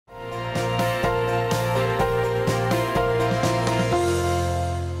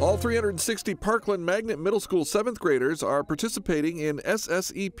360 Parkland Magnet Middle School 7th graders are participating in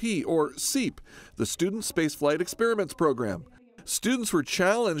SSEP, or SEEP, the Student Spaceflight Experiments program. Students were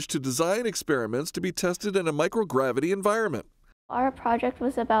challenged to design experiments to be tested in a microgravity environment. Our project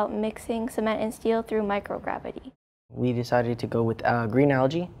was about mixing cement and steel through microgravity. We decided to go with green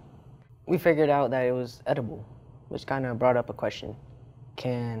algae. We figured out that it was edible, which kind of brought up a question.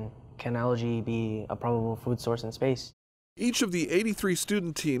 Can algae be a probable food source in space? Each of the 83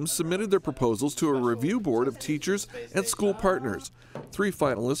 student teams submitted their proposals to a review board of teachers and school partners. 3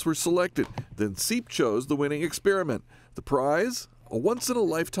 finalists were selected. Then SEEP chose the winning experiment. The prize? A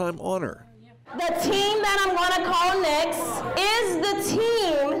once-in-a-lifetime honor. The team that I'm going to call next is the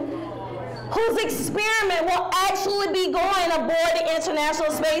team whose experiment will actually be going aboard the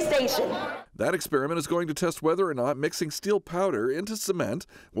International Space Station. That experiment is going to test whether or not mixing steel powder into cement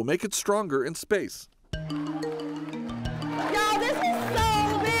will make it stronger in space. Y'all, this is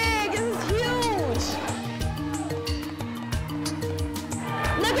so big. This is huge.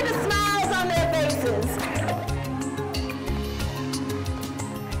 Look at the smiles on their faces.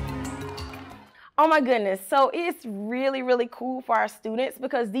 Oh my goodness, so it's really, really cool for our students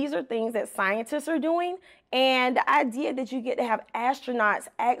because these are things that scientists are doing, and the idea that you get to have astronauts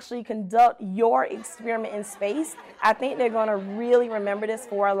actually conduct your experiment in space, I think they're going to really remember this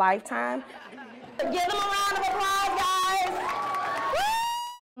for a lifetime. Give them a round of applause, guys.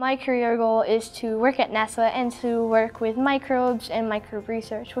 My career goal is to work at NASA and to work with microbes and microbe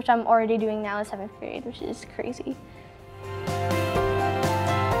research, which I'm already doing now in 7th grade, which is crazy.